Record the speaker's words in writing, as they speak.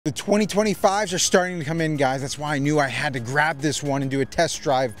The 2025s are starting to come in, guys. That's why I knew I had to grab this one and do a test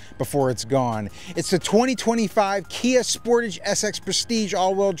drive before it's gone. It's the 2025 Kia Sportage SX Prestige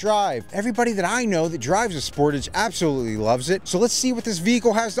all-wheel drive. Everybody that I know that drives a Sportage absolutely loves it. So let's see what this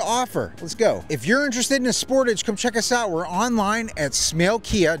vehicle has to offer. Let's go. If you're interested in a Sportage, come check us out. We're online at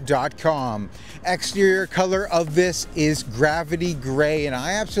smailkia.com. Exterior color of this is gravity gray, and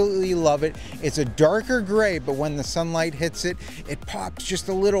I absolutely love it. It's a darker gray, but when the sunlight hits it, it pops just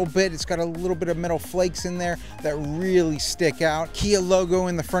a little bit. It's got a little bit of metal flakes in there that really stick out. Kia logo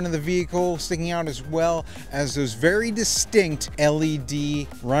in the front of the vehicle sticking out, as well as those very distinct LED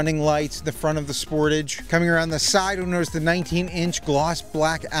running lights in the front of the Sportage. Coming around the side, you'll notice the 19-inch gloss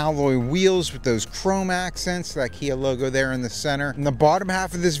black alloy wheels with those chrome accents, that Kia logo there in the center. And the bottom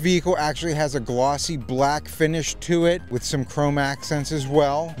half of this vehicle actually has a glossy black finish to it with some chrome accents as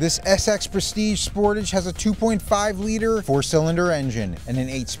well. This SX Prestige Sportage has a 2.5 liter 4-cylinder engine and an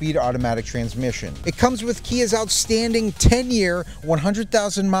 8-speed automatic transmission. It comes with Kia's outstanding 10-year,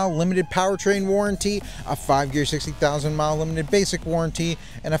 100,000 mile limited powertrain warranty, a 5-year, 60,000 mile limited basic warranty,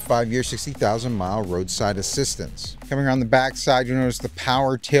 and a 5-year, 60,000 mile roadside assistance. Coming around the back side, you'll notice the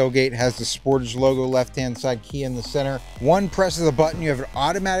power tailgate has the Sportage logo left-hand side, Kia in the center. One press of the button, you have an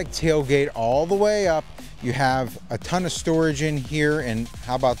automatic tailgate all the way up. You have a ton of storage in here, and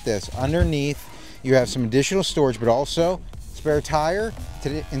how about this? Underneath, you have some additional storage, but also spare tire.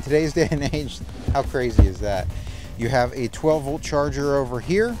 In today's day and age, how crazy is that? You have a 12-volt charger over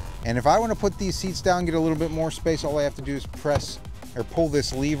here, and if I want to put these seats down, get a little bit more space, all I have to do is press or pull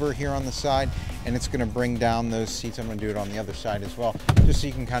this lever here on the side, and it's going to bring down those seats. I'm going to do it on the other side as well, just so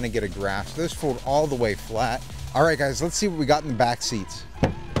you can kind of get a grasp. Those fold all the way flat. All right, guys, let's see what we got in the back seats.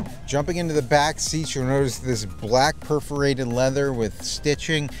 Jumping into the back seats, you'll notice this black perforated leather with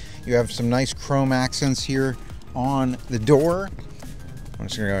stitching. You have some nice chrome accents here on the door. I'm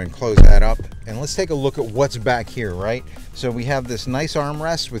just gonna go ahead and close that up, and let's take a look at what's back here, right? So we have this nice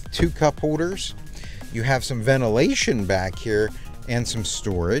armrest with 2 cup holders. You have some ventilation back here and some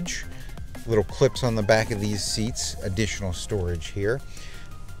storage. Little clips on the back of these seats, additional storage here.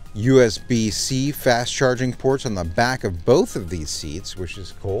 USB-C fast charging ports on the back of both of these seats, which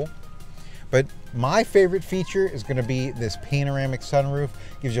is cool. But my favorite feature is going to be this panoramic sunroof.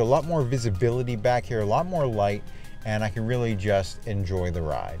 Gives you a lot more visibility back here, a lot more light, and I can really just enjoy the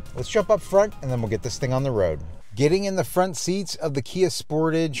ride. Let's jump up front and then we'll get this thing on the road. Getting in the front seats of the Kia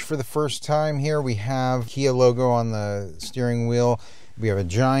Sportage for the first time here, we have Kia logo on the steering wheel. We have a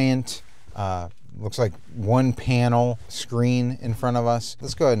giant, looks like 1-panel screen in front of us.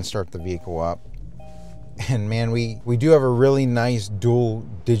 Let's go ahead and start the vehicle up. And man, we do have a really nice dual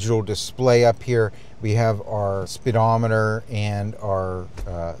digital display up here. We have our speedometer and our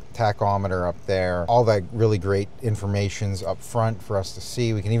tachometer up there. All that really great information's up front for us to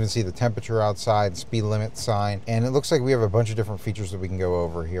see. We can even see the temperature outside, speed limit sign, and it looks like we have a bunch of different features that we can go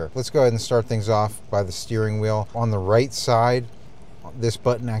over here. Let's go ahead and start things off by the steering wheel. On the right side, this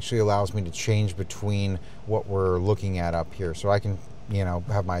button actually allows me to change between what we're looking at up here. So I can, you know,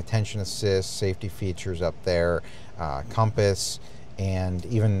 have my attention assist, safety features up there, compass, and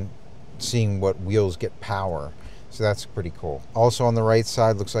even seeing what wheels get power. So that's pretty cool. Also on the right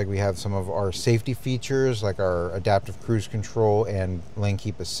side, looks like we have some of our safety features, like our adaptive cruise control and lane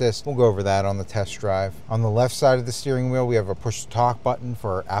keep assist. We'll go over that on the test drive. On the left side of the steering wheel, we have a push to talk button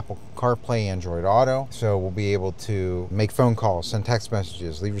for Apple CarPlay, Android Auto. So we'll be able to make phone calls, send text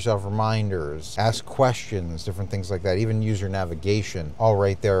messages, leave yourself reminders, ask questions, different things like that, even use your navigation, all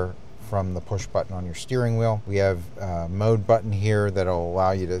right there from the push button on your steering wheel. We have a mode button here that'll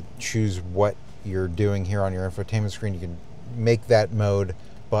allow you to choose what you're doing here on your infotainment screen. You can make that mode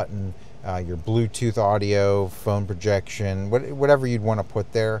button your Bluetooth audio, phone projection, whatever you'd want to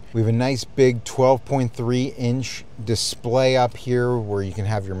put there. We have a nice big 12.3-inch display up here where you can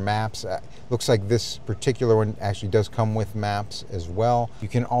have your maps. Looks like this particular one actually does come with maps as well. You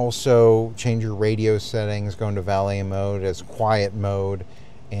can also change your radio settings, go into valet mode as quiet mode,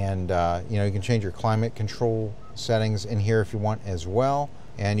 and you know, you can change your climate control settings in here if you want as well.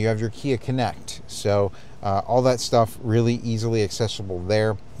 And you have your Kia Connect. So all that stuff really easily accessible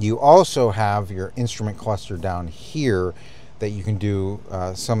there. You also have your instrument cluster down here that you can do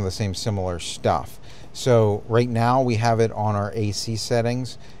some of the same similar stuff. So right now we have it on our AC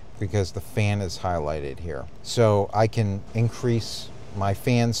settings because the fan is highlighted here. So I can increase my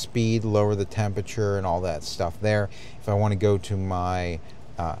fan speed, lower the temperature and all that stuff there. If I want to go to my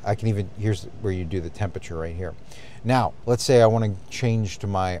I can even, here's where you do the temperature right here. Now, let's say I want to change to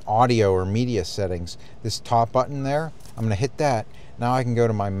my audio or media settings. This top button there, I'm going to hit that. Now I can go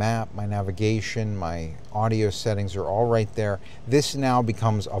to my map, my navigation, my audio settings are all right there. This now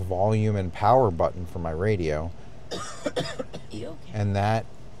becomes a volume and power button for my radio. You okay? And that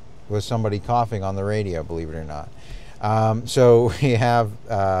was somebody coughing on the radio, believe it or not. So we have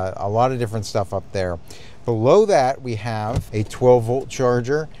a lot of different stuff up there. Below that, we have a 12-volt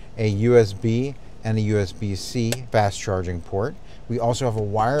charger, a USB, and a USB-C fast charging port. We also have a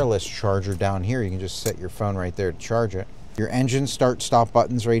wireless charger down here. You can just set your phone right there to charge it. Your engine start-stop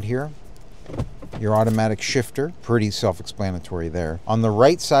buttons right here. Your automatic shifter, pretty self-explanatory there. On the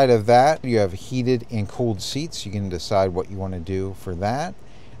right side of that, you have heated and cooled seats. You can decide what you want to do for that.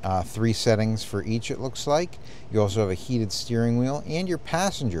 3 settings for each, it looks like. You also have a heated steering wheel, and your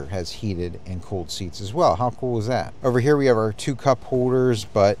passenger has heated and cooled seats as well. How cool is that? Over here we have our 2 cup holders,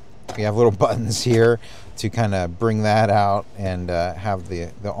 but we have little buttons here to kind of bring that out and have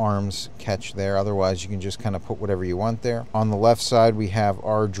the arms catch there. Otherwise, you can just kind of put whatever you want there. On the left side, we have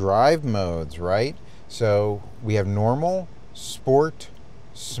our drive modes, right? So we have normal, sport,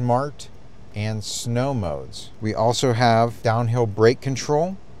 smart, and snow modes. We also have downhill brake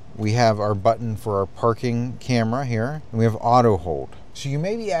control. We have our button for our parking camera here, and we have auto hold. So you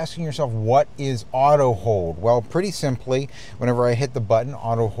may be asking yourself, what is auto hold? Well, pretty simply, whenever I hit the button,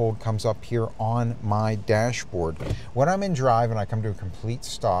 auto hold comes up here on my dashboard. When I'm in drive and I come to a complete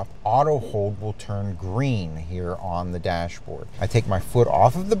stop, auto hold will turn green here on the dashboard. I take my foot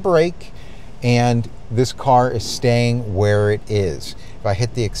off of the brake, and this car is staying where it is. If I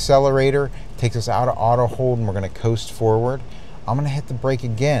hit the accelerator, it takes us out of auto hold and we're gonna coast forward. I'm gonna hit the brake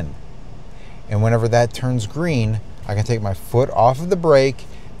again. And whenever that turns green, I can take my foot off of the brake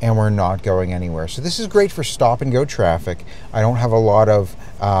and we're not going anywhere. So this is great for stop and go traffic. I don't have a lot of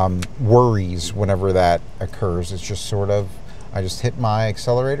worries whenever that occurs. It's just sort of, I just hit my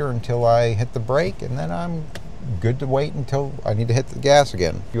accelerator until I hit the brake, and then I'm good to wait until I need to hit the gas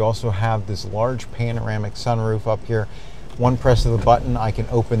again. You also have this large panoramic sunroof up here. One press of the button, I can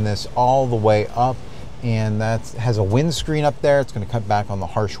open this all the way up, and that has a windscreen up there. It's going to cut back on the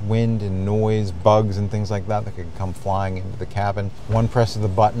harsh wind and noise, bugs and things like that could come flying into the cabin. One press of the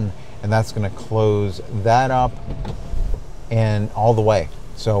button, and that's going to close that up and all the way.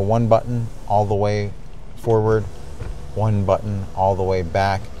 So one button all the way forward, one button all the way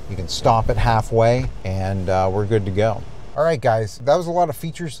back. You can stop it halfway, and we're good to go. All right, guys, that was a lot of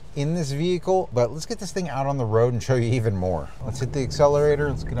features in this vehicle, but let's get this thing out on the road and show you even more. Let's hit the accelerator.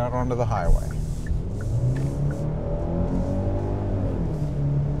 Let's get out onto the highway.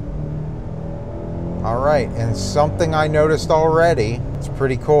 All right, and something I noticed already, it's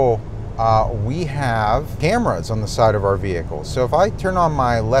pretty cool. We have cameras on the side of our vehicle. So if I turn on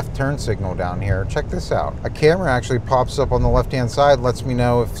my left turn signal down here, check this out. A camera actually pops up on the left-hand side, lets me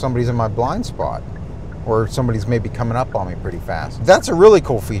know if somebody's in my blind spot or somebody's maybe coming up on me pretty fast. That's a really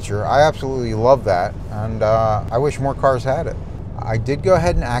cool feature. I absolutely love that, and I wish more cars had it. I did go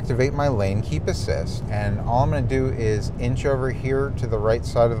ahead and activate my lane keep assist, and all I'm gonna do is inch over here to the right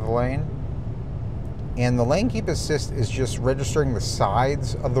side of the lane. And the lane keep assist is just registering the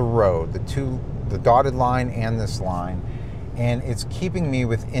sides of the road, the dotted line and this line, and it's keeping me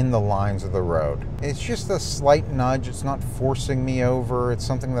within the lines of the road. It's just a slight nudge. It's not forcing me over. It's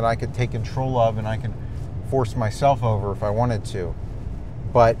something that I could take control of, and I can force myself over if I wanted to.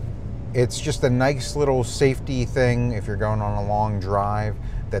 But it's just a nice little safety thing if you're going on a long drive,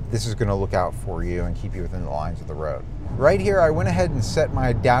 that this is going to look out for you and keep you within the lines of the road. Right here, I went ahead and set my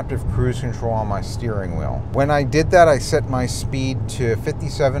adaptive cruise control on my steering wheel. When I did that, I set my speed to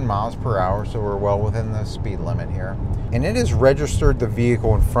 57 miles per hour, so we're well within the speed limit here. And it has registered the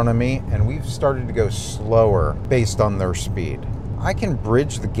vehicle in front of me, and we've started to go slower based on their speed. I can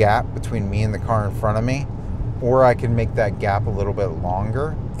bridge the gap between me and the car in front of me, or I can make that gap a little bit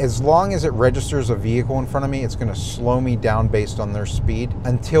longer. As long as it registers a vehicle in front of me, it's gonna slow me down based on their speed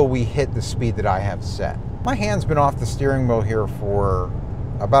until we hit the speed that I have set. My hand's been off the steering wheel here for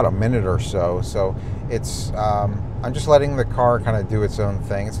about a minute or so, so it's I'm just letting the car kind of do its own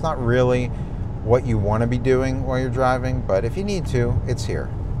thing. It's not really what you want to be doing while you're driving, but if you need to, it's here.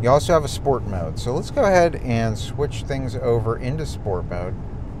 You also have a sport mode, so let's go ahead and switch things over into sport mode.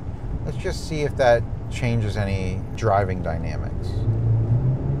 Let's just see if that changes any driving dynamics.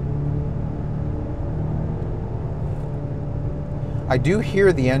 I do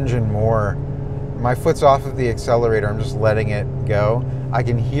hear the engine more. My foot's off of the accelerator, I'm just letting it go. I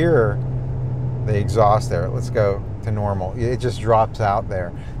can hear the exhaust there. Let's go to normal. It just drops out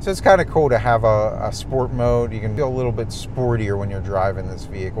there. So it's kind of cool to have a sport mode. You can feel a little bit sportier when you're driving this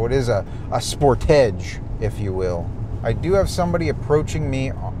vehicle. It is a Sportage, if you will. I do have somebody approaching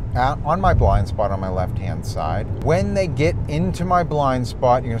me on my blind spot on my left-hand side. When they get into my blind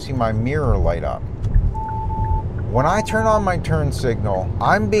spot, you're gonna see my mirror light up. When I turn on my turn signal,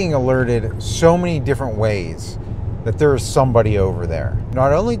 I'm being alerted so many different ways that there is somebody over there.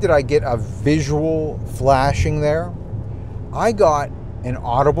 Not only did I get a visual flashing there, I got an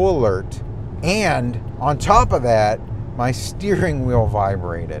audible alert, and on top of that, my steering wheel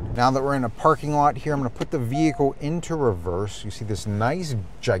vibrated. Now that we're in a parking lot here, I'm gonna put the vehicle into reverse. You see this nice,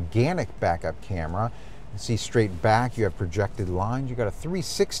 gigantic backup camera. You see straight back, you have projected lines. You got a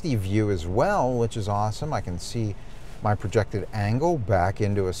 360 view as well, which is awesome. I can see my projected angle back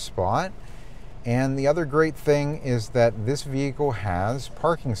into a spot. And the other great thing is that this vehicle has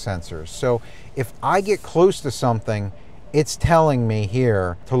parking sensors. So if I get close to something, it's telling me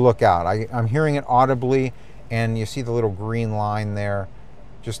here to look out. I'm hearing it audibly, and you see the little green line there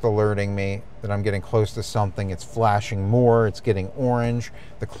just alerting me that I'm getting close to something. It's flashing more, it's getting orange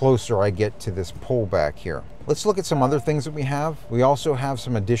the closer I get to this pole back here. Let's look at some other things that we have. We also have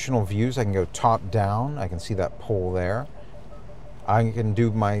some additional views. I can go top down. I can see that pole there. I can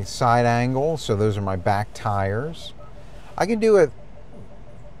do my side angle, so those are my back tires. I can do it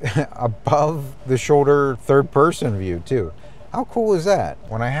above the shoulder third person view too. How cool is that?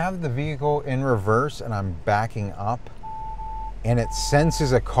 When I have the vehicle in reverse and I'm backing up and it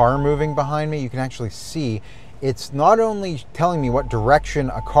senses a car moving behind me, you can actually see it's not only telling me what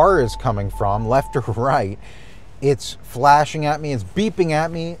direction a car is coming from, left or right, it's flashing at me, it's beeping at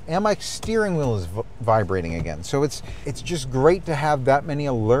me, and my steering wheel is vibrating again. So it's just great to have that many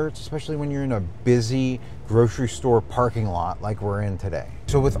alerts, especially when you're in a busy grocery store parking lot like we're in today.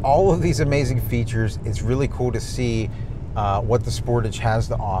 So with all of these amazing features, it's really cool to see what the Sportage has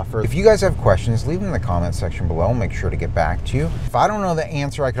to offer. If you guys have questions, leave them in the comment section below. I'll make sure to get back to you. If I don't know the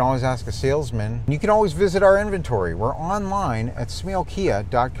answer, I can always ask a salesman. You can always visit our inventory. We're online at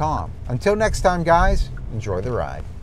smealkia.com. Until next time, guys, enjoy the ride.